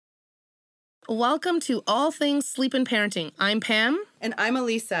Welcome to All Things Sleep and Parenting. I'm Pam. And I'm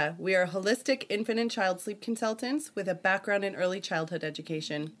Elisa. We are holistic infant and child sleep consultants with a background in early childhood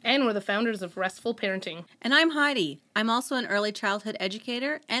education. And we're the founders of Restful Parenting. And I'm Heidi. I'm also an early childhood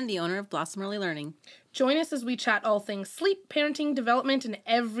educator and the owner of Blossom Early Learning. Join us as we chat all things sleep, parenting, development, and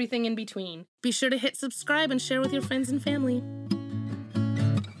everything in between. Be sure to hit subscribe and share with your friends and family.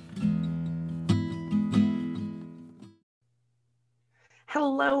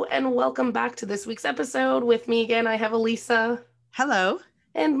 Hello and welcome back to this week's episode. With me again, I have Elisa. Hello.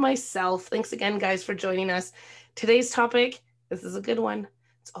 And myself. Thanks again, guys, for joining us. Today's topic, this is a good one.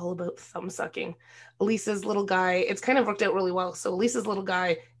 It's all about thumb sucking. Elisa's little guy, it's kind of worked out really well. So Elisa's little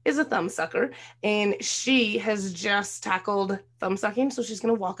guy is a thumb sucker, and she has just tackled thumb sucking. So she's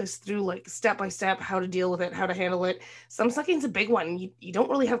going to walk us through like step by step how to deal with it, how to handle it. Thumb sucking is a big one. You don't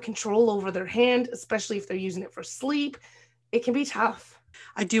really have control over their hand, especially if they're using it for sleep. It can be tough.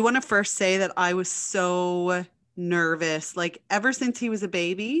 I do want to first say that I was so nervous. Like ever since he was a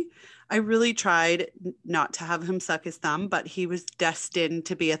baby, I really tried not to have him suck his thumb, but he was destined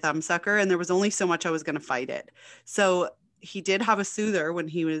to be a thumb sucker. And there was only so much I was going to fight it. So he did have a soother when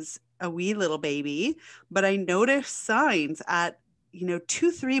he was a wee little baby, but I noticed signs at,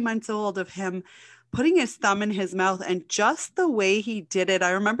 2-3 months old of him putting his thumb in his mouth, and just the way he did it.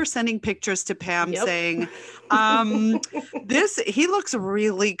 I remember sending pictures to Pam saying, he looks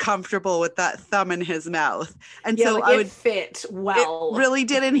really comfortable with that thumb in his mouth. And so like I it would fit well. It really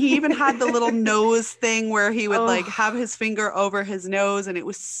did. And he even had the little nose thing where he would like have his finger over his nose, and it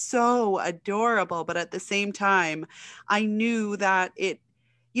was so adorable. But at the same time, I knew that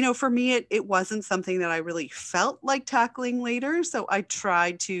for me, it wasn't something that I really felt like tackling later. So I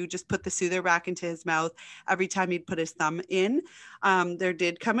tried to just put the soother back into his mouth every time he'd put his thumb in. There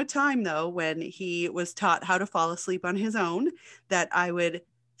did come a time, though, when he was taught how to fall asleep on his own, that I would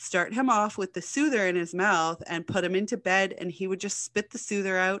start him off with the soother in his mouth and put him into bed, and he would just spit the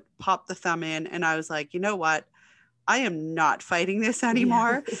soother out, pop the thumb in. And I was like, you know what? I am not fighting this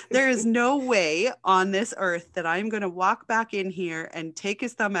anymore. Yeah. There is no way on this earth that I'm going to walk back in here and take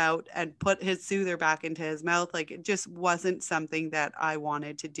his thumb out and put his soother back into his mouth. Like it just wasn't something that I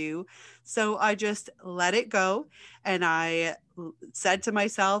wanted to do. So I just let it go. And I said to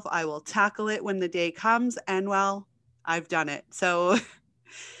myself, I will tackle it when the day comes. And well, I've done it. So,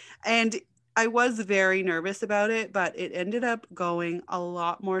 and I was very nervous about it, but it ended up going a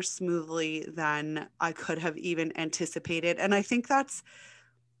lot more smoothly than I could have even anticipated. And I think that's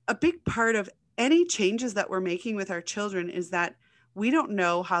a big part of any changes that we're making with our children, is that we don't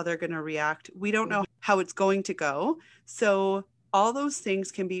know how they're going to react. We don't know how it's going to go. So all those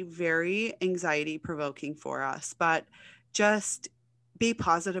things can be very anxiety provoking for us, but just be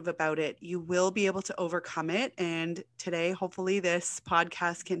positive about it. You will be able to overcome it. And today, hopefully this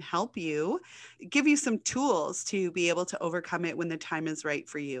podcast can help you, give you some tools to be able to overcome it when the time is right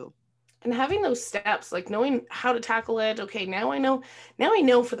for you. And having those steps, like knowing how to tackle it. Okay, now I know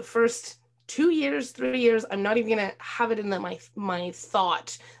for the first 2 years, 3 years, I'm not even going to have it in my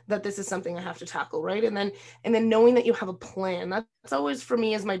thought that this is something I have to tackle, right? And then knowing that you have a plan. That's always for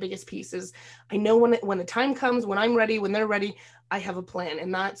me is my biggest piece, is I know when the time comes, when I'm ready, when they're ready, I have a plan.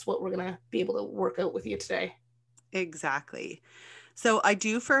 And that's what we're going to be able to work out with you today. Exactly. So I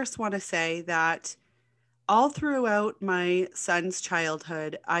do first want to say that all throughout my son's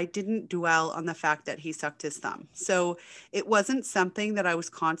childhood, I didn't dwell on the fact that he sucked his thumb. So it wasn't something that I was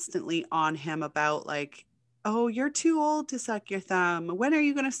constantly on him about, like, oh, you're too old to suck your thumb. When are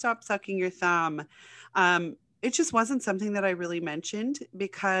you going to stop sucking your thumb? It just wasn't something that I really mentioned,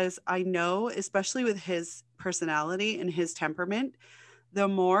 because I know, especially with his personality and his temperament, the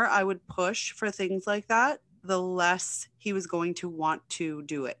more I would push for things like that, the less he was going to want to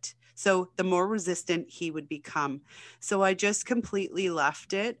do it. So the more resistant he would become. So I just completely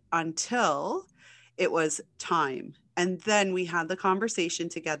left it until it was time. And then we had the conversation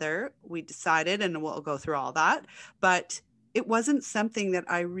together. We decided, and we'll go through all that, but it wasn't something that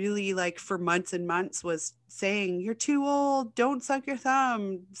I really, like, for months and months was saying, you're too old, don't suck your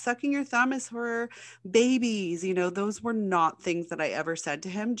thumb. Sucking your thumb is for babies. Those were not things that I ever said to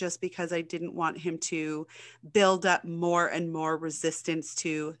him, just because I didn't want him to build up more and more resistance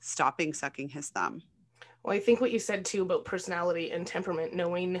to stopping sucking his thumb. Well, I think what you said too about personality and temperament,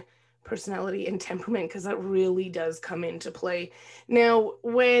 knowing personality and temperament, because that really does come into play. Now,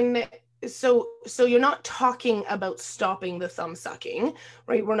 So you're not talking about stopping the thumb sucking,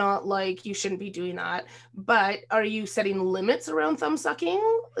 right? We're not like, you shouldn't be doing that, but are you setting limits around thumb sucking?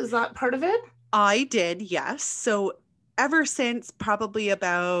 Is that part of it? I did, yes. So ever since probably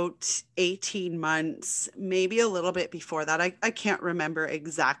about 18 months, maybe a little bit before that. I can't remember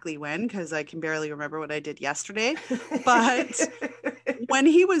exactly when because I can barely remember what I did yesterday. But when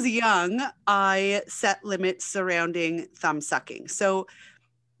he was young, I set limits surrounding thumb sucking. So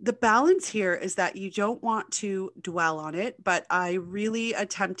the balance here is that you don't want to dwell on it, but I really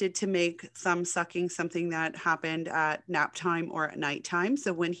attempted to make thumb sucking something that happened at nap time or at nighttime.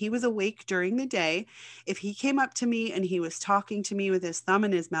 So when he was awake during the day, if he came up to me and he was talking to me with his thumb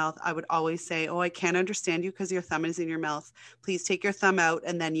in his mouth, I would always say, "Oh, I can't understand you because your thumb is in your mouth. Please take your thumb out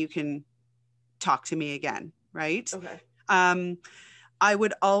and then you can talk to me again." Right? Okay. I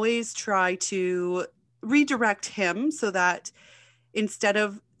would always try to redirect him so that instead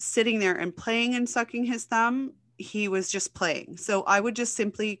of sitting there and playing and sucking his thumb, he was just playing. So I would just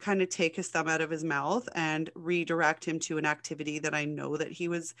simply kind of take his thumb out of his mouth and redirect him to an activity that I know that he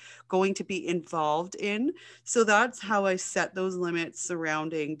was going to be involved in. So that's how I set those limits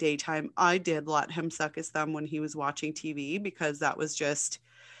surrounding daytime. I did let him suck his thumb when he was watching TV because that was just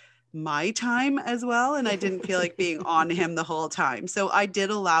my time as well, and I didn't feel like being on him the whole time. So I did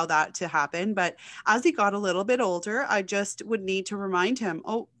allow that to happen, but as he got a little bit older, I just would need to remind him,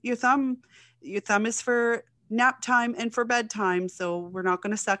 "Oh, your thumb is for nap time and for bedtime, so we're not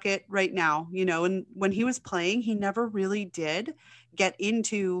going to suck it right now," and when he was playing, he never really did get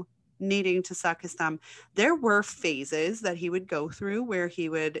into needing to suck his thumb. There were phases that he would go through where he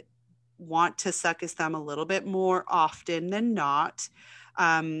would want to suck his thumb a little bit more often than not.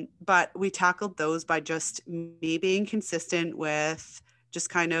 But we tackled those by just me being consistent with just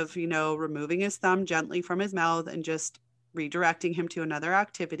kind of, removing his thumb gently from his mouth and just redirecting him to another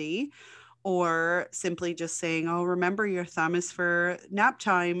activity, or simply just saying, "Oh, remember your thumb is for nap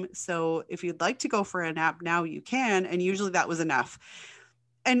time. So if you'd like to go for a nap now, you can." And usually that was enough.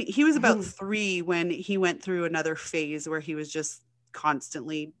 And he was about 3 when he went through another phase where he was just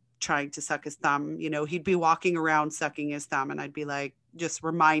constantly trying to suck his thumb. He'd be walking around sucking his thumb and I'd be like, just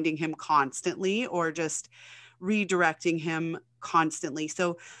reminding him constantly or just redirecting him constantly.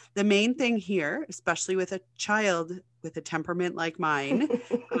 So the main thing here, especially with a child with a temperament like mine,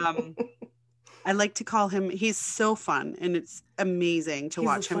 I like to call him, he's so fun and it's amazing to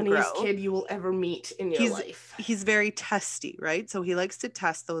watch him grow. He's the funniest kid you will ever meet in your life. He's very testy, right? So he likes to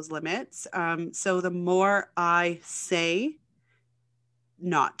test those limits. So the more I say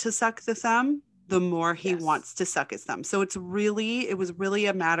not to suck the thumb, the more he wants to suck his thumb. So it was really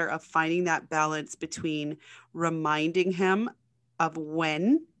a matter of finding that balance between reminding him of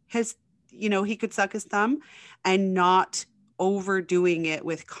when he could suck his thumb and not overdoing it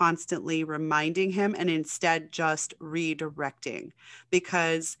with constantly reminding him, and instead just redirecting.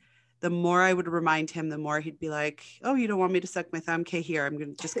 Because the more I would remind him, the more he'd be like, "Oh, you don't want me to suck my thumb? Okay, here,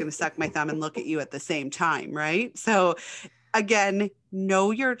 I'm just going to suck my thumb and look at you at the same time," right? So again,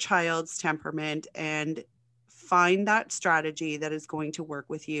 know your child's temperament and find that strategy that is going to work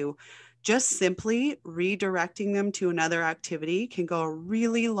with you. Just simply redirecting them to another activity can go a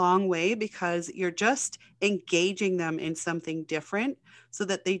really long way because you're just engaging them in something different so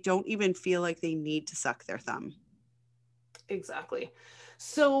that they don't even feel like they need to suck their thumb. Exactly.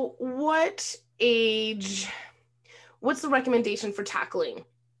 So what's the recommendation for tackling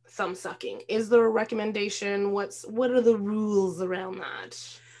thumb sucking? Is there a recommendation? What are the rules around that?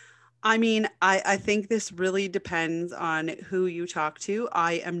 I mean, I think this really depends on who you talk to.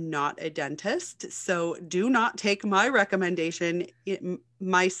 I am not a dentist, so do not take my recommendation.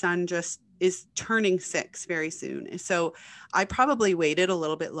 My son just is turning 6 very soon. So I probably waited a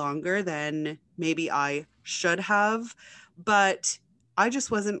little bit longer than maybe I should have, but I just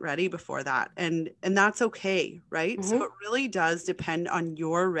wasn't ready before that. And that's okay, right? Mm-hmm. So it really does depend on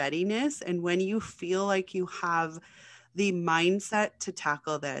your readiness and when you feel like you have the mindset to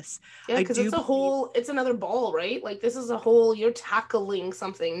tackle this. Yeah, because it's another ball, right? Like this is a whole, you're tackling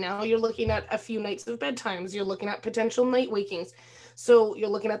something. Now you're looking at a few nights of bedtimes. You're looking at potential night wakings. So you're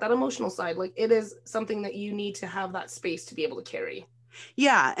looking at that emotional side. Like it is something that you need to have that space to be able to carry.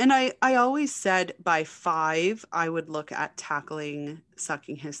 Yeah. And I always said by 5, I would look at tackling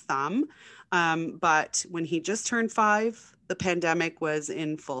sucking his thumb. But when he just turned 5, the pandemic was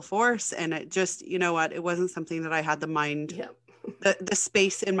in full force. And it just, it wasn't something that I had the mind, the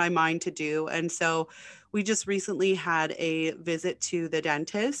space in my mind to do. And so we just recently had a visit to the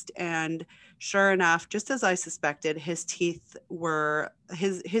dentist, and sure enough, just as I suspected, his teeth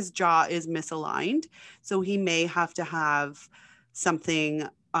his jaw is misaligned. So he may have to have something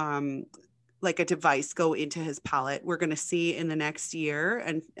like a device go into his palate. We're going to see in the next year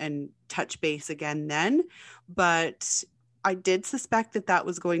and touch base again then. But I did suspect that that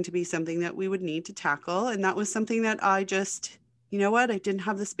was going to be something that we would need to tackle. And that was something that I just, you know what, I didn't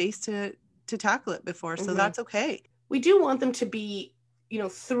have the space to tackle it before. So that's okay. We do want them to be,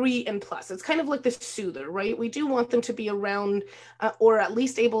 3 and plus. It's kind of like the soother, right? We do want them to be around or at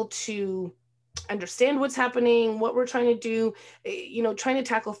least able to understand what's happening, what we're trying to do. Trying to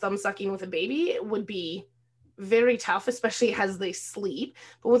tackle thumb sucking with a baby would be very tough, especially as they sleep.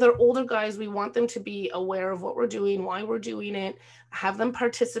 But with our older guys, we want them to be aware of what we're doing, why we're doing it, have them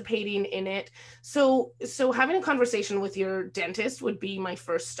participating in it. So having a conversation with your dentist would be my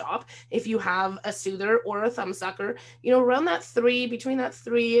first stop. If you have a soother or a thumb sucker, around that 3, between that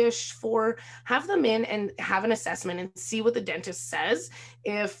 3-ish, 4, have them in and have an assessment and see what the dentist says.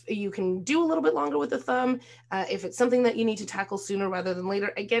 If you can do a little bit longer with the thumb, if it's something that you need to tackle sooner rather than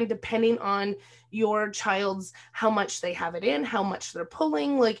later, again, depending on your child's, how much they have it in, how much they're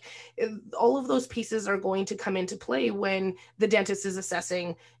pulling, like all of those pieces are going to come into play when the dentist is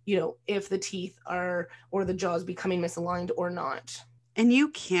assessing, if the teeth are, or the jaws becoming misaligned or not. And you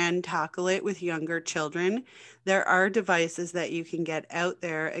can tackle it with younger children. There are devices that you can get out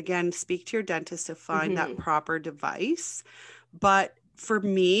there. Again, speak to your dentist to find that proper device. But for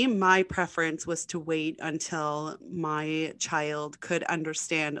me, my preference was to wait until my child could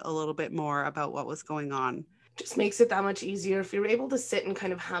understand a little bit more about what was going on. Just makes it that much easier. If you're able to sit and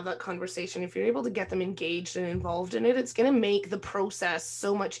kind of have that conversation, if you're able to get them engaged and involved in it, it's going to make the process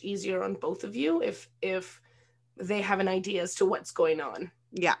so much easier on both of you if they have an idea as to what's going on.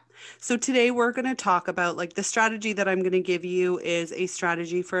 Yeah. So today we're going to talk about, like, the strategy that I'm going to give you is a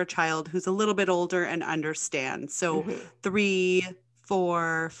strategy for a child who's a little bit older and understands. So 3,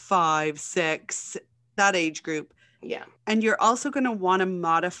 4, 5, 6, that age group. Yeah. And you're also going to want to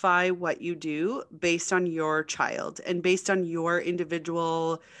modify what you do based on your child and based on your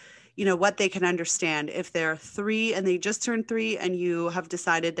individual, what they can understand. If they're 3 and they just turned 3 and you have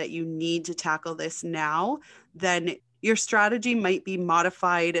decided that you need to tackle this now, then your strategy might be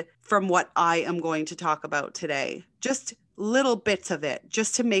modified from what I am going to talk about today. Just little bits of it,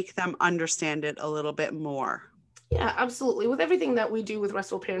 just to make them understand it a little bit more. Yeah, absolutely. With everything that we do with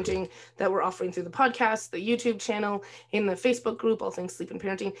Restful Parenting that we're offering through the podcast, the YouTube channel, in the Facebook group, All Things Sleep and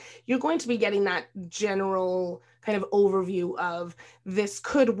Parenting, you're going to be getting that general kind of overview of this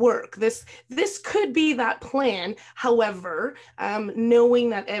could work. This could be that plan. However,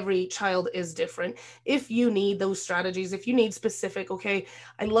 knowing that every child is different, if you need those strategies, if you need specific, okay,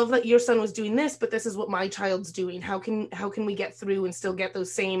 I love that your son was doing this, but this is what my child's doing. How can we get through and still get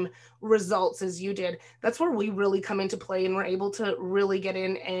those same results as you did? That's where we really come into play, and we're able to really get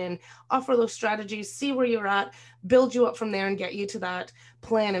in and offer those strategies, see where you're at, build you up from there, and get you to that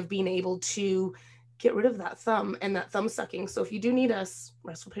plan of being able to get rid of that thumb and that thumb sucking. So if you do need us,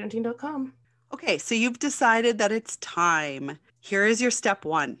 restfulparenting.com. Okay, so you've decided that it's time. Here is your step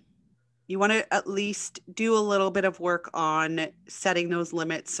 1. You want to at least do a little bit of work on setting those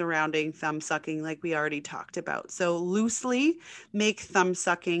limits surrounding thumb sucking, like we already talked about. So loosely make thumb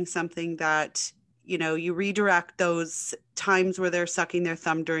sucking something that, you redirect those times where they're sucking their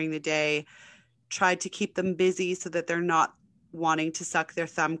thumb during the day. Try to keep them busy so that they're not wanting to suck their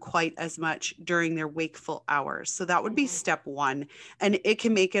thumb quite as much during their wakeful hours. So that would be step 1. And it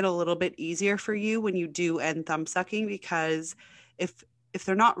can make it a little bit easier for you when you do end thumb sucking, because if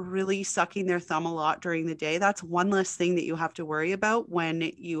they're not really sucking their thumb a lot during the day, that's one less thing that you have to worry about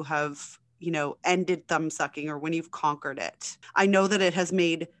when you have, ended thumb sucking or when you've conquered it. I know that it has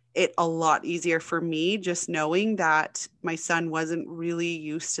made it a lot easier for me just knowing that my son wasn't really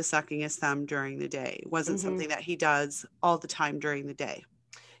used to sucking his thumb during the day. It wasn't something that he does all the time during the day.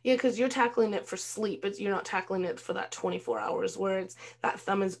 Yeah, because you're tackling it for sleep. You're not tackling it for that 24 hours where it's that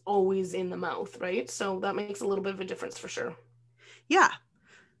thumb is always in the mouth, right? So that makes a little bit of a difference for sure. Yeah.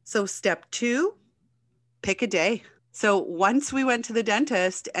 So step 2, pick a day. So once we went to the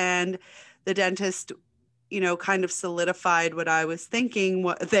dentist and the dentist, kind of solidified what I was thinking,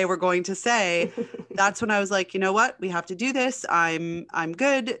 what they were going to say, that's when I was like, you know what, we have to do this. I'm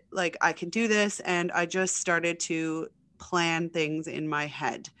good. Like, I can do this. And I just started to plan things in my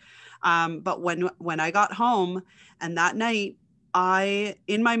head. But when I got home and that night,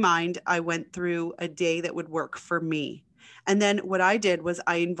 in my mind, I went through a day that would work for me. And then what I did was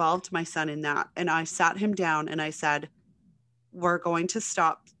I involved my son in that, and I sat him down and I said, we're going to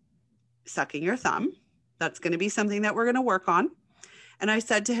stop sucking your thumb. That's going to be something that we're going to work on. And I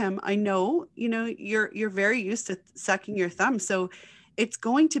said to him, I know, you're very used to sucking your thumb. So it's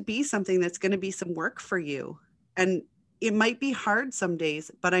going to be something that's going to be some work for you. And it might be hard some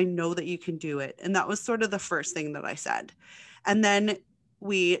days, but I know that you can do it. And that was sort of the first thing that I said. And then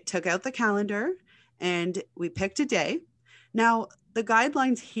we took out the calendar and we picked a day. Now, the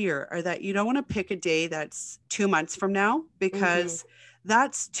guidelines here are that you don't want to pick a day that's 2 months from now, because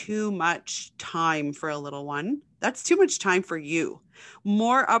that's too much time for a little one. That's too much time for you.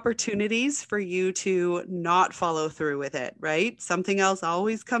 More opportunities for you to not follow through with it, right? Something else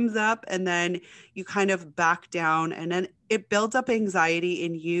always comes up, and then you kind of back down, and then it builds up anxiety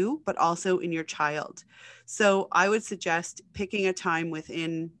in you, but also in your child. So I would suggest picking a time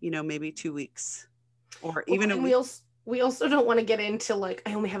within, maybe 2 weeks, or even a week. We also don't want to get into like,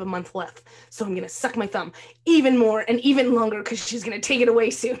 I only have a month left, so I'm going to suck my thumb even more and even longer because she's going to take it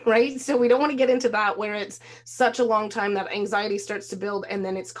away soon, right? So we don't want to get into that where it's such a long time that anxiety starts to build, and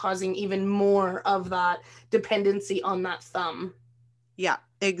then it's causing even more of that dependency on that thumb. Yeah,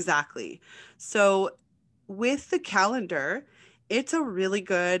 exactly. So with the calendar, it's a really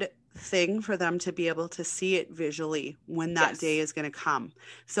good thing for them to be able to see it visually when that day is going to come.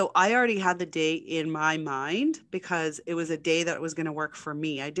 So I already had the day in my mind because it was a day that was going to work for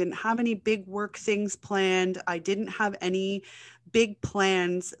me. I didn't have any big work things planned. I didn't have any big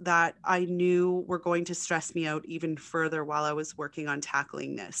plans that I knew were going to stress me out even further while I was working on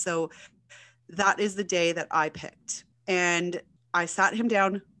tackling this. So that is the day that I picked. And I sat him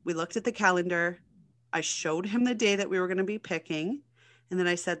down. We looked at the calendar. I showed him the day that we were going to be picking. And then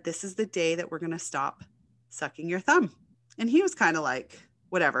I said, this is the day that we're going to stop sucking your thumb. And he was kind of like,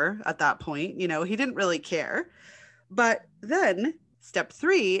 whatever at that point, he didn't really care. But then step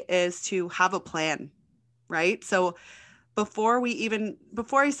 3 is to have a plan, right? So before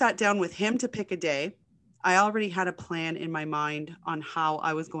I sat down with him to pick a day, I already had a plan in my mind on how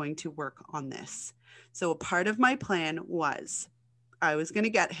I was going to work on this. So a part of my plan was I was going to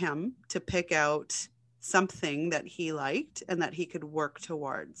get him to pick out something that he liked and that he could work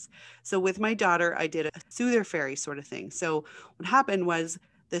towards. So with my daughter, I did a soother fairy sort of thing. So what happened was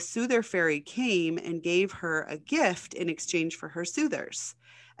the soother fairy came and gave her a gift in exchange for her soothers.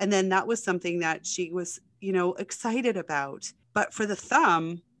 And then that was something that she was, excited about. But for the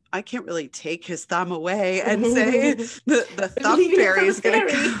thumb, I can't really take his thumb away and say the thumb fairy is going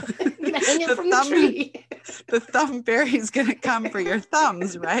to come. Hang it from the tree. The thumb fairy is going to come for your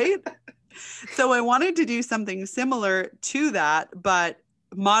thumbs, right? So I wanted to do something similar to that, but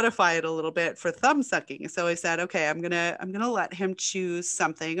modify it a little bit for thumb sucking. So I said, okay, I'm gonna let him choose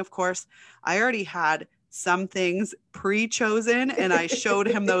something. Of course, I already had some things pre-chosen, and I showed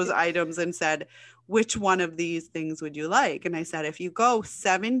him those items and said, which one of these things would you like? And I said, if you go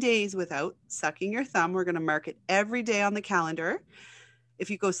 7 days without sucking your thumb, we're going to mark it every day on the calendar. If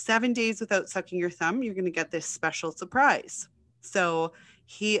you go 7 days without sucking your thumb, you're going to get this special surprise. So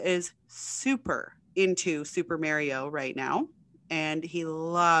he is super into Super Mario right now, and he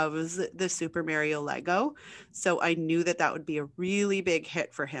loves the Super Mario Lego. So I knew that would be a really big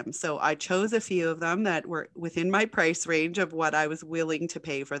hit for him. So I chose a few of them that were within my price range of what I was willing to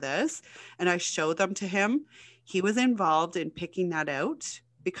pay for this. And I showed them to him. He was involved in picking that out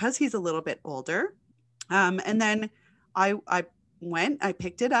because he's a little bit older. And then I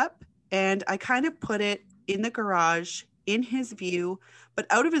picked it up, and I kind of put it in the garage in his view, but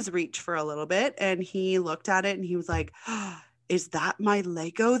out of his reach for a little bit. And he looked at it and he was like, oh, is that my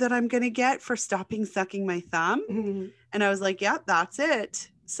Lego that I'm going to get for stopping sucking my thumb? Mm-hmm. And I was like, yeah, that's it.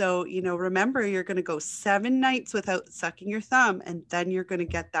 So, remember, you're going to go 7 nights without sucking your thumb, and then you're going to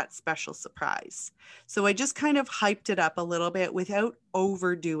get that special surprise. So I just kind of hyped it up a little bit without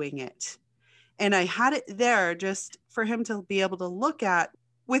overdoing it. And I had it there just for him to be able to look at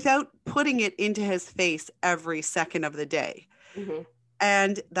without putting it into his face every second of the day. Mm-hmm.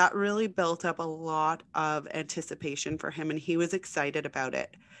 And that really built up a lot of anticipation for him, and he was excited about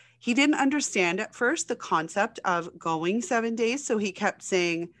it. He didn't understand at first the concept of going 7 days, so he kept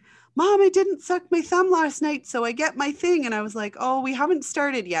saying, Mom, I didn't suck my thumb last night, so I get my thing. And I was like, oh, we haven't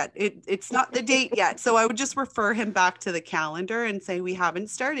started yet. It's not the date yet. So I would just refer him back to the calendar and say, we haven't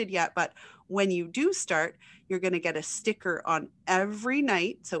started yet, but when you do start, you're going to get a sticker on every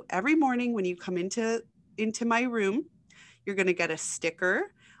night. So every morning when you come into my room, you're going to get a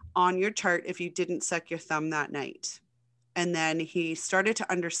sticker on your chart if you didn't suck your thumb that night. And then he started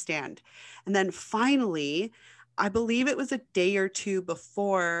to understand. And then finally, I believe it was a day or two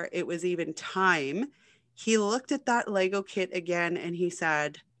before it was even time, he looked at that Lego kit again and he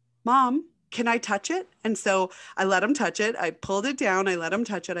said, Mom, can I touch it? And so I let him touch it. I pulled it down. I let him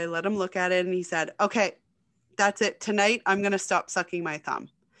touch it. I let him look at it. And he said, okay, that's it. Tonight, I'm going to stop sucking my thumb.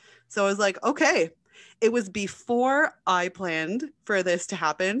 So I was like, okay. It was before I planned for this to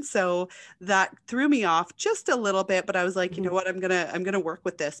happen. So that threw me off just a little bit, but I was like, you know what, I'm going to work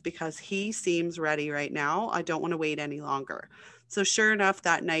with this because he seems ready right now. I don't want to wait any longer. So sure enough,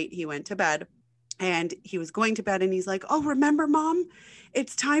 that night he went to bed And he was going to bed and he's like, oh, remember, Mom,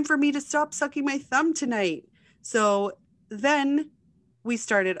 it's time for me to stop sucking my thumb tonight. So then we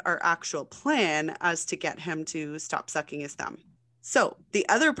started our actual plan as to get him to stop sucking his thumb. So the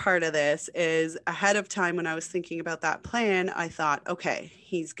other part of this is ahead of time when I was thinking about that plan, I thought, okay,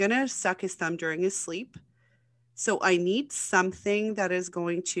 he's going to suck his thumb during his sleep. So I need something that is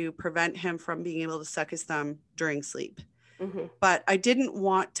going to prevent him from being able to suck his thumb during sleep. Mm-hmm. But I didn't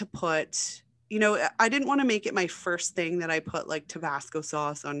want to put, I didn't want to make it my first thing that I put like Tabasco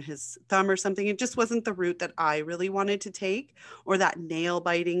sauce on his thumb or something. It just wasn't the route that I really wanted to take, or that nail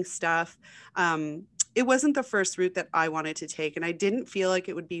biting stuff. It wasn't the first route that I wanted to take, and I didn't feel like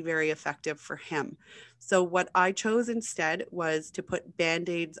it would be very effective for him. So what I chose instead was to put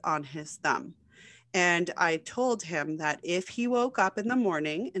Band-Aids on his thumb. And I told him that if he woke up in the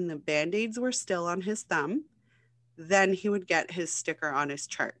morning and the Band-Aids were still on his thumb, then he would get his sticker on his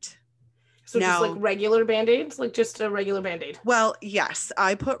chart. So now, just like regular Band-Aids, like just a regular Band-Aid? Well, yes,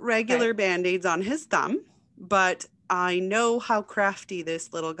 I put regular Band-Aids on his thumb, but I know how crafty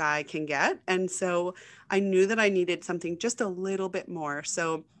this little guy can get. And so I knew that I needed something just a little bit more.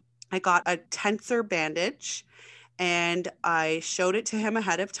 So I got a tensor bandage and I showed it to him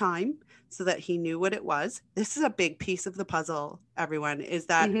ahead of time so that he knew what it was. This is a big piece of the puzzle, everyone, is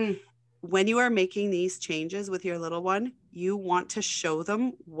that when you are making these changes with your little one, you want to show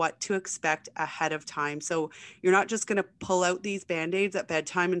them what to expect ahead of time. So you're not just going to pull out these Band-Aids at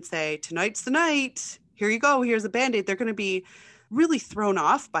bedtime and say, tonight's the night. Here you go. Here's a Band-Aid. They're going to be really thrown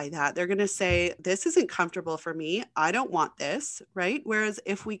off by that. They're going to say, this isn't comfortable for me. I don't want this, right? Whereas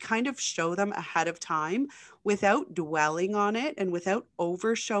if we kind of show them ahead of time without dwelling on it and without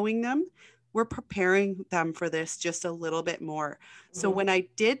over showing them, we're preparing them for this just a little bit more. So when I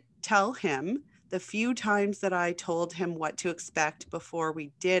did tell him, the few times that I told him what to expect before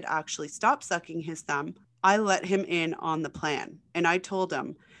we did actually stop sucking his thumb, I let him in on the plan. And I told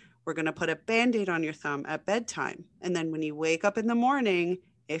him, we're going to put a Band-Aid on your thumb at bedtime. And then when you wake up in the morning,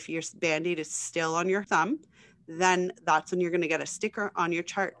 if your Band-Aid is still on your thumb, then that's when you're going to get a sticker on your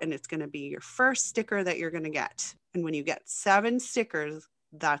chart. And it's going to be your first sticker that you're going to get. And when you get 7 stickers,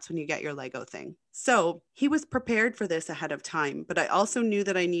 that's when you get your Lego thing. So he was prepared for this ahead of time, but I also knew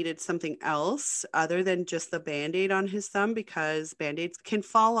that I needed something else other than just the Band-Aid on his thumb, because Band-Aids can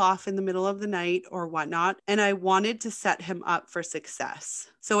fall off in the middle of the night or whatnot. And I wanted to set him up for success.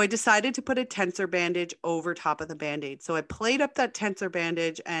 So I decided to put a tensor bandage over top of the Band-Aid. So I played up that tensor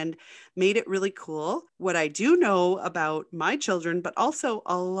bandage and made it really cool. What I do know about my children, but also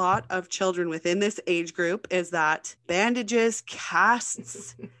a lot of children within this age group, is that bandages,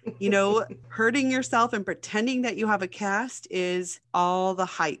 casts, hurting yourself and pretending that you have a cast is all the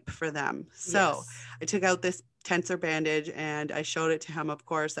hype for them. So I took out this tensor bandage and I showed it to him, of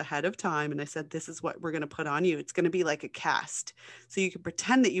course, ahead of time. And I said, this is what we're going to put on you. It's going to be like a cast. So you can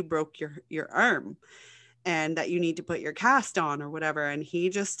pretend that you broke your arm and that you need to put your cast on or whatever. And he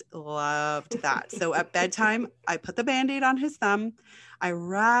just loved that. So at bedtime, I put the Band-Aid on his thumb. I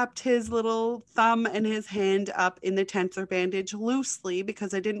wrapped his little thumb and his hand up in the tensor bandage loosely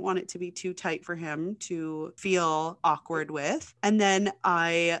because I didn't want it to be too tight for him to feel awkward with. And then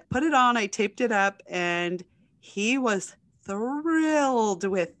I put it on, I taped it up, and he was thrilled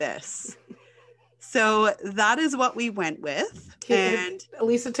with this. So that is what we went with. And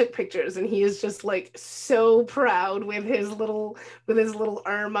Elisa took pictures and he is just like so proud with his little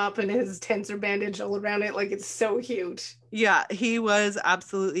arm up and his tensor bandage all around it. Like, it's so cute. Yeah, he was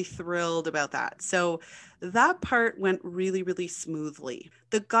absolutely thrilled about that. So that part went really, really smoothly.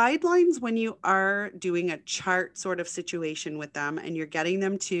 The guidelines when you are doing a chart sort of situation with them and you're getting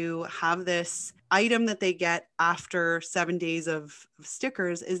them to have this item that they get after 7 days of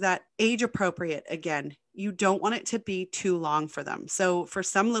stickers is that age appropriate. Again, you don't want it to be too long for them. So for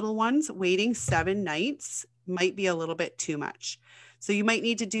some little ones, waiting 7 nights might be a little bit too much. So you might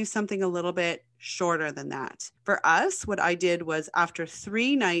need to do something a little bit shorter than that. For us, what I did was after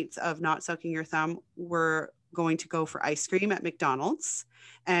 3 nights of not sucking your thumb, we're going to go for ice cream at McDonald's.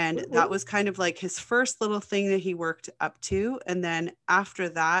 And that was kind of like his first little thing that he worked up to. And then after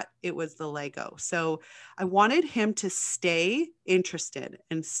that, it was the Lego. So I wanted him to stay interested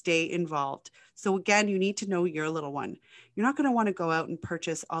and stay involved. So again, you need to know your little one. You're not going to want to go out and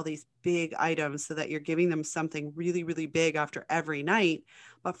purchase all these big items so that you're giving them something really, really big after every night.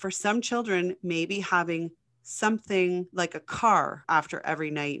 But for some children, maybe having something like a car after every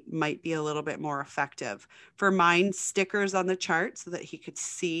night might be a little bit more effective. For mine, stickers on the chart so that he could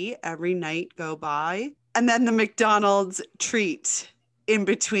see every night go by. And then the McDonald's treat in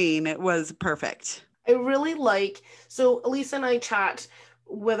between, it was perfect. I really like, so Elisa and I chat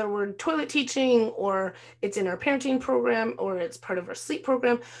whether we're toilet teaching or it's in our parenting program or it's part of our sleep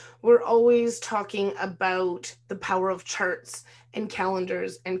program, we're always talking about the power of charts and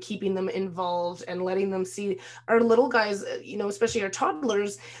calendars and keeping them involved and letting them see. Our little guys, especially our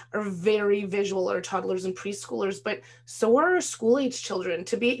toddlers, are very visual, our toddlers and preschoolers, but so are our school age children.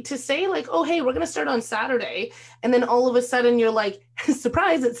 To say like, oh, hey, we're going to start on Saturday. And then all of a sudden you're like,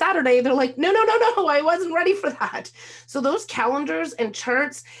 surprise, it's Saturday. They're like, no, I wasn't ready for that. So those calendars and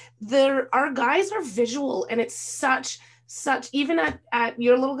charts, our guys are visual, and it's such even at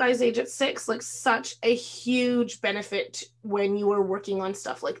your little guy's age at 6, like such a huge benefit when you are working on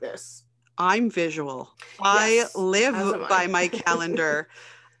stuff like this. I'm visual. Yes, I live by my calendar.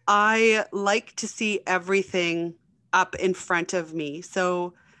 I like to see everything up in front of me.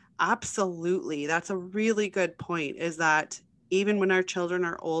 So absolutely, that's a really good point, is that even when our children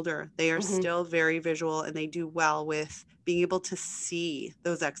are older, they are still very visual, and they do well with being able to see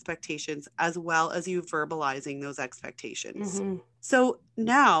those expectations as well as you verbalizing those expectations. So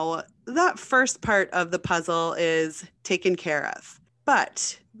now that first part of the puzzle is taken care of,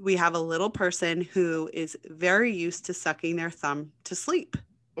 but we have a little person who is very used to sucking their thumb to sleep,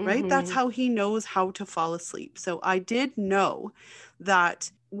 right? That's how he knows how to fall asleep. So I did know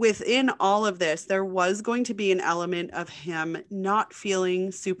that within all of this, there was going to be an element of him not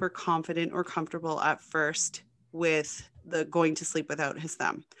feeling super confident or comfortable at first with the going to sleep without his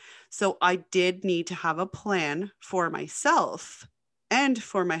thumb. So I did need to have a plan for myself and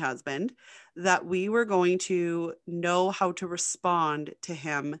for my husband that we were going to know how to respond to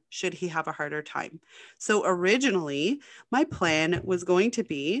him should he have a harder time. So originally, my plan was going to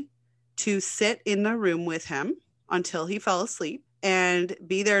be to sit in the room with him until he fell asleep and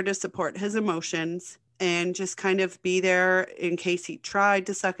be there to support his emotions and just kind of be there in case he tried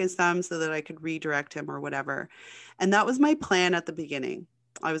to suck his thumb so that I could redirect him or whatever. And that was my plan at the beginning.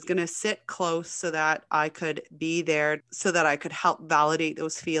 I was going to sit close so that I could be there, so that I could help validate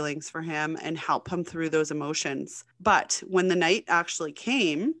those feelings for him and help him through those emotions. But when the night actually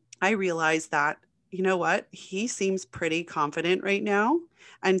came, I realized that, you know what, he seems pretty confident right now.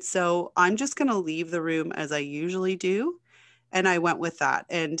 And so I'm just going to leave the room as I usually do. And I went with that.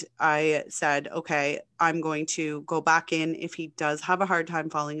 And I said, okay, I'm going to go back in if he does have a hard time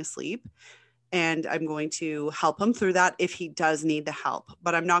falling asleep. And I'm going to help him through that if he does need the help.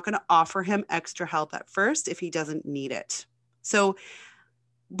 But I'm not going to offer him extra help at first if he doesn't need it. So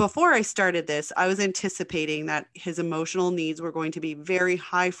before I started this, I was anticipating that his emotional needs were going to be very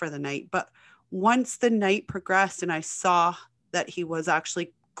high for the night. But once the night progressed and I saw that he was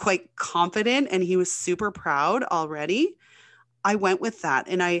actually quite confident and he was super proud already, I went with that,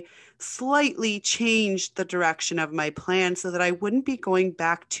 and I slightly changed the direction of my plan so that I wouldn't be going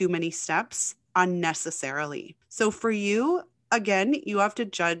back too many steps unnecessarily. So for you, again, you have to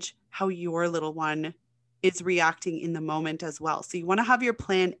judge how your little one is reacting in the moment as well. So you want to have your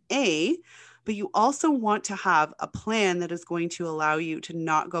plan A, but you also want to have a plan that is going to allow you to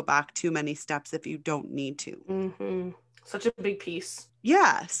not go back too many steps if you don't need to. Such a big piece.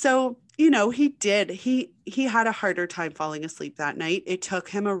 Yeah. So, he had a harder time falling asleep that night. It took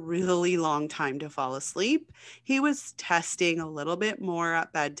him a really long time to fall asleep. He was testing a little bit more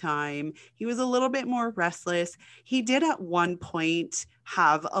at bedtime. He was a little bit more restless. He did at one point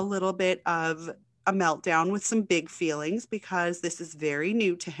have a little bit of a meltdown with some big feelings because this is very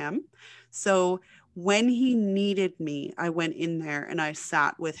new to him. So when he needed me, I went in there and I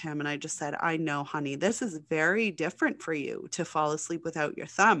sat with him and I just said, I know, honey, this is very different for you to fall asleep without your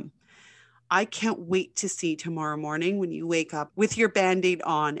thumb. I can't wait to see tomorrow morning when you wake up with your Band-Aid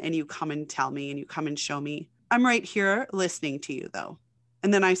on and you come and tell me and you come and show me. I'm right here listening to you though.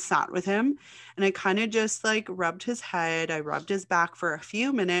 And then I sat with him and I kind of just rubbed his head. I rubbed his back for a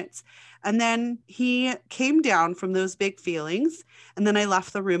few minutes. And then he came down from those big feelings. And then I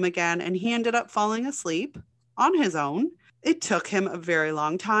left the room again and he ended up falling asleep on his own. It took him a very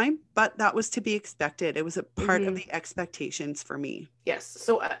long time, but that was to be expected. It was a part of the expectations for me. Yes.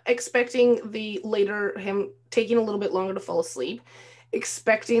 So expecting him taking a little bit longer to fall asleep,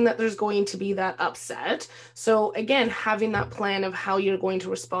 expecting that there's going to be that upset. So again, having that plan of how you're going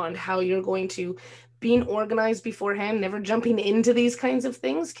to respond, how you're going to being organized beforehand, never jumping into these kinds of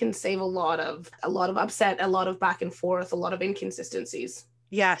things can save a lot of upset, a lot of back and forth, a lot of inconsistencies.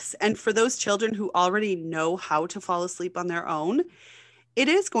 Yes. And for those children who already know how to fall asleep on their own, it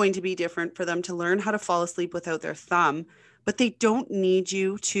is going to be different for them to learn how to fall asleep without their thumb, but they don't need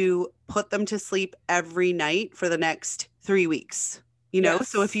you to put them to sleep every night for the next 3 weeks. Yes.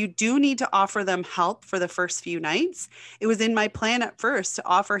 So if you do need to offer them help for the first few nights, it was in my plan at first to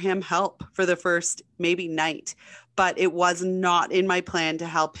offer him help for the first maybe night. but it was not in my plan to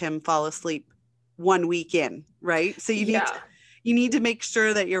help him fall asleep 1 week in, right? So you need to make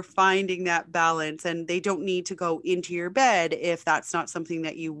sure that you're finding that balance, and they don't need to go into your bed if that's not something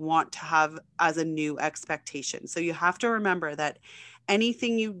that you want to have as a new expectation. So you have to remember that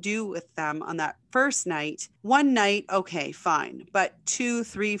anything you do with them on that first night, one night, okay, fine. But 2,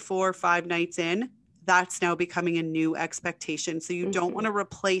 3, 4, 5 nights in, that's now becoming a new expectation. So you don't want to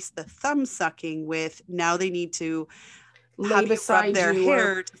replace the thumb sucking with now they need to lay beside their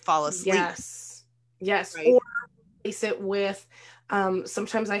hair to fall asleep. Yes. Right? Or replace it with,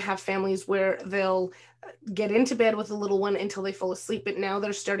 sometimes I have families where they'll get into bed with a little one until they fall asleep, but now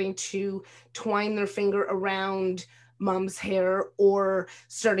they're starting to twine their finger around mom's hair or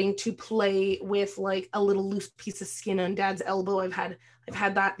starting to play with like a little loose piece of skin on dad's elbow. I've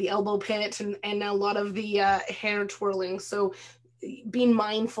had that, the elbow pit, and a lot of the hair twirling. So being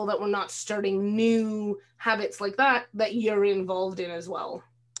mindful that we're not starting new habits like that you're involved in as well.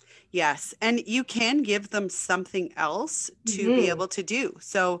 Yes. And you can give them something else to be able to do.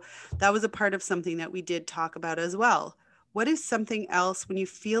 So that was a part of something that we did talk about as well. What is something else when you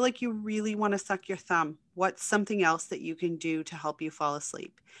feel like you really want to suck your thumb? What's something else that you can do to help you fall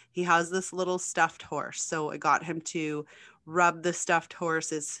asleep? He has this little stuffed horse. So I got him to rub the stuffed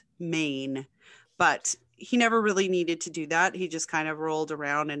horse's mane, but he never really needed to do that. He just kind of rolled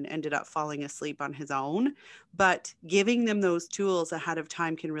around and ended up falling asleep on his own. But giving them those tools ahead of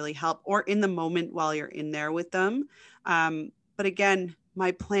time can really help, or in the moment while you're in there with them. But again,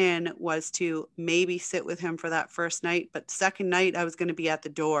 my plan was to maybe sit with him for that first night, but second night I was going to be at the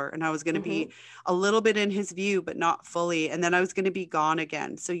door and I was going to be a little bit in his view, but not fully. And then I was going to be gone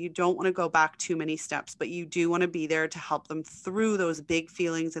again. So you don't want to go back too many steps, but you do want to be there to help them through those big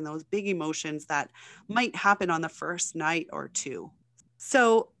feelings and those big emotions that might happen on the first night or two.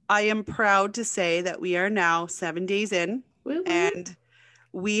 So I am proud to say that we are now 7 days in. Woo-hoo. And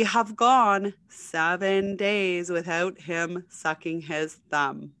we have gone 7 days without him sucking his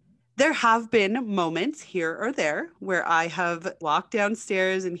thumb. There have been moments here or there where I have walked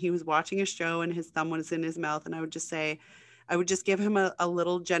downstairs and he was watching a show and his thumb was in his mouth, and I would just give him a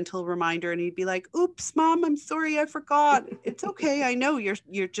little gentle reminder, and he'd be like, "Oops, Mom, I'm sorry, I forgot. It's okay. I know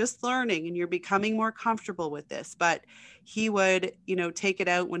you're just learning and you're becoming more comfortable with this." But he would, take it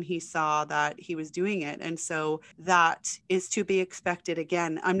out when he saw that he was doing it. And so that is to be expected.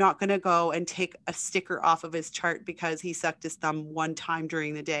 Again, I'm not going to go and take a sticker off of his chart because he sucked his thumb one time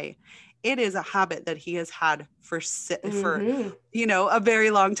during the day. It is a habit that he has had for a very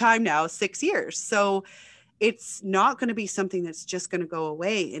long time now, 6 years. So it's not going to be something that's just going to go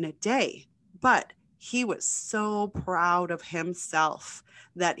away in a day. But he was so proud of himself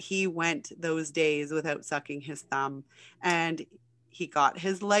that he went those days without sucking his thumb. And he got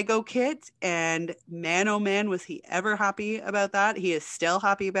his Lego kit, and man, oh man, was he ever happy about that. He is still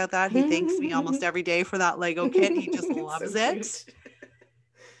happy about that. He thanks me almost every day for that Lego kit. He just loves it.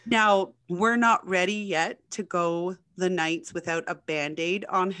 Now, we're not ready yet to go the nights without a Band-Aid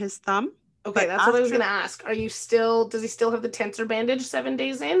on his thumb. Okay, that's what I was going to ask. Does he still have the tensor bandage 7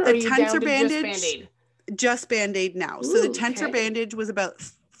 days in? Or the are you tensor down to bandage, just Band-Aid? Just Band-Aid now. Ooh, so the tensor bandage was about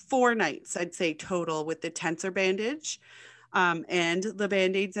 4 nights, I'd say, total with the tensor bandage and the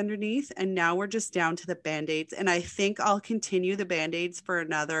Band-Aids underneath. And now we're just down to the Band-Aids. And I think I'll continue the Band-Aids for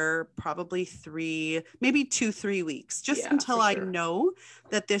another probably 2-3 weeks, just until I know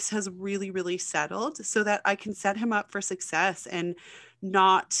that this has really, really settled so that I can set him up for success and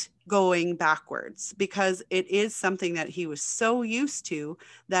not going backwards, because it is something that he was so used to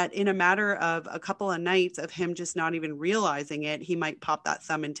that in a matter of a couple of nights of him just not even realizing it, he might pop that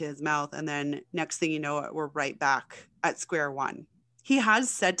thumb into his mouth, and then next thing you know, we're right back at square one. He has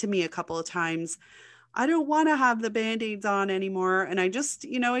said to me a couple of times, "I don't want to have the Band-Aids on anymore." And I just,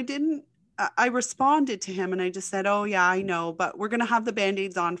 I responded to him and I just said, "Oh yeah, I know, but we're going to have the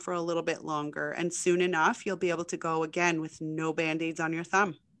Band-Aids on for a little bit longer. And soon enough, you'll be able to go again with no Band-Aids on your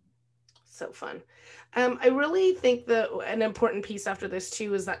thumb." So fun. I really think that an important piece after this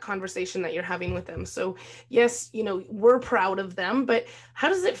too is that conversation that you're having with them. So yes, we're proud of them, but how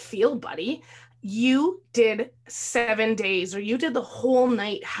does it feel, buddy? You did 7 days, or you did the whole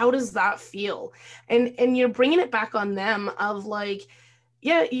night. How does that feel? And you're bringing it back on them of like,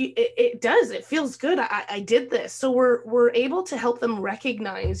 yeah, it does. It feels good. I did this. So we're able to help them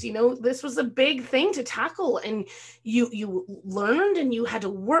recognize, this was a big thing to tackle, and you learned and you had to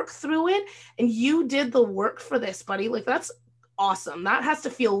work through it, and you did the work for this, buddy. Like, that's awesome. That has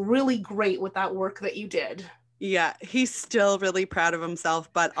to feel really great with that work that you did. Yeah, he's still really proud of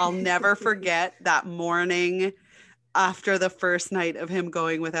himself, but I'll never forget that morning after the first night of him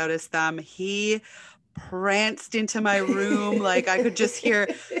going without his thumb. He pranced into my room. Like I could just hear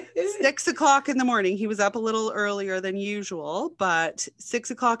 6 o'clock in the morning. He was up a little earlier than usual, but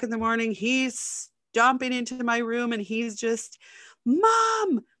 6 o'clock in the morning, he's stomping into my room and he's just,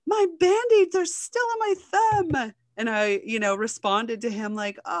 Mom, my Band-Aids are still on my thumb. And I, responded to him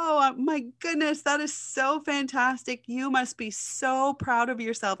like, oh my goodness, that is so fantastic. You must be so proud of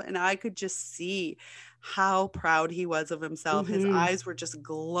yourself. And I could just see how proud he was of himself. His eyes were just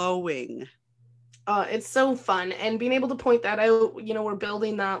glowing. It's so fun. And being able to point that out, we're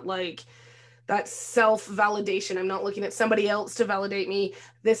building that that self-validation. I'm not looking at somebody else to validate me.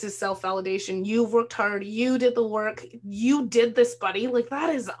 This is self-validation. You've worked hard. You did the work. You did this, buddy. Like,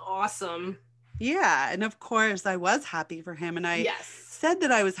 that is awesome. Yeah. And of course, I was happy for him. And I said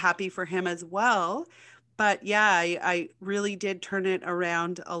that I was happy for him as well. But yeah, I really did turn it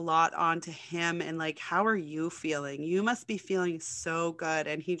around a lot onto him and like, how are you feeling? You must be feeling so good.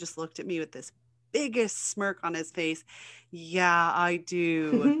 And he just looked at me with this biggest smirk on his face. Yeah, I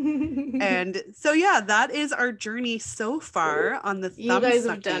do. And so yeah, that is our journey so far on the thumb sucking. You guys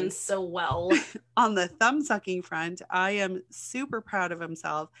have done so well. On the thumb sucking front, I am super proud of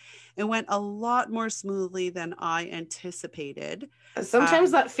himself. It went a lot more smoothly than I anticipated.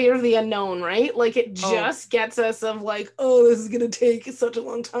 Sometimes that fear of the unknown, right? Like it just gets us of like, oh, this is gonna take such a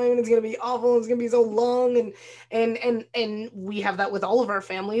long time and it's gonna be awful, and it's gonna be so long, and we have that with all of our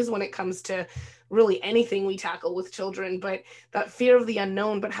families when it comes to really anything we tackle with children, but that fear of the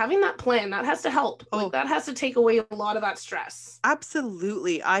unknown, but having that plan, that has to help. Like, that has to take away a lot of that stress.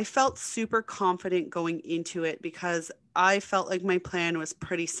 Absolutely. I felt super confident going into it because I felt like my plan was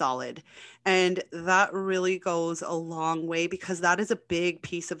pretty solid. And that really goes a long way because that is a big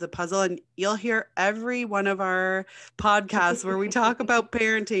piece of the puzzle. And you'll hear every one of our podcasts where we talk about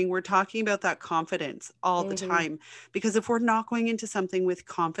parenting, we're talking about that confidence all the time. Because if we're not going into something with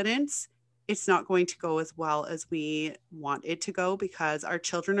confidence, it's not going to go as well as we want it to go because our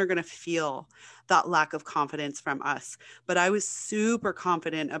children are going to feel that lack of confidence from us. But I was super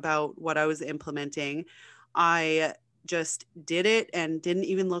confident about what I was implementing. I just did it and didn't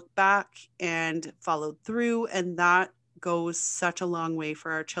even look back and followed through. And that goes such a long way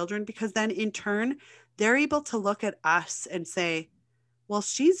for our children because then in turn, they're able to look at us and say, well,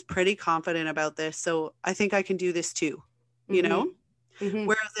 she's pretty confident about this, so I think I can do this too, you know?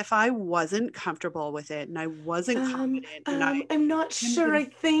 Whereas if I wasn't comfortable with it and I wasn't confident and I'm not sure. I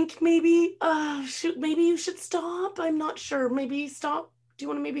think maybe maybe you should stop. I'm not sure. Maybe stop. Do you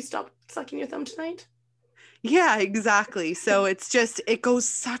want to maybe stop sucking your thumb tonight? Yeah, exactly. So it's just, it goes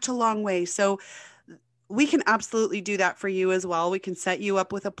such a long way. So we can absolutely do that for you as well. We can set you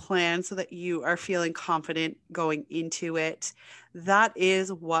up with a plan so that you are feeling confident going into it. That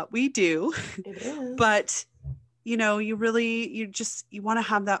is what we do. It is. But you know, you want to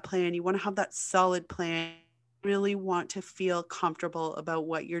have that plan. You want to have that solid plan. You really want to feel comfortable about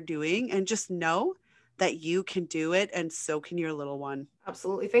what you're doing and just know that you can do it. And so can your little one.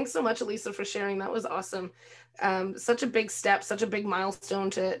 Absolutely. Thanks so much, Elisa, for sharing. That was awesome. Such a big step, such a big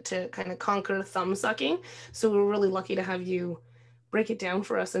milestone to kind of conquer thumb sucking. So we're really lucky to have you break it down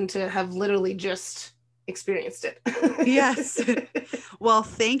for us and to have literally just experienced it. Yes. Well,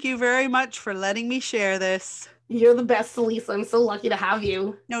 thank you very much for letting me share this. You're the best, Elisa. I'm so lucky to have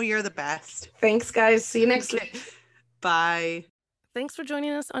you. No, you're the best. Thanks, guys. See you next week. Bye. Thanks for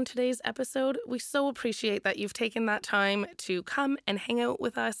joining us on today's episode. We so appreciate that you've taken that time to come and hang out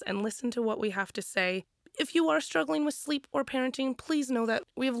with us and listen to what we have to say. If you are struggling with sleep or parenting, please know that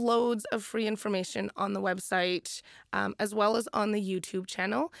we have loads of free information on the website, as well as on the YouTube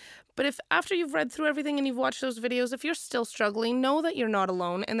channel. But if after you've read through everything and you've watched those videos, if you're still struggling, know that you're not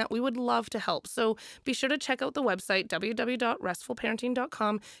alone and that we would love to help. So be sure to check out the website,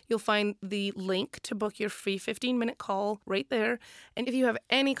 www.restfulparenting.com. You'll find the link to book your free 15-minute call right there. And if you have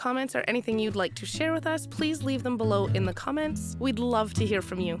any comments or anything you'd like to share with us, please leave them below in the comments. We'd love to hear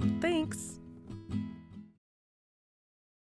from you. Thanks.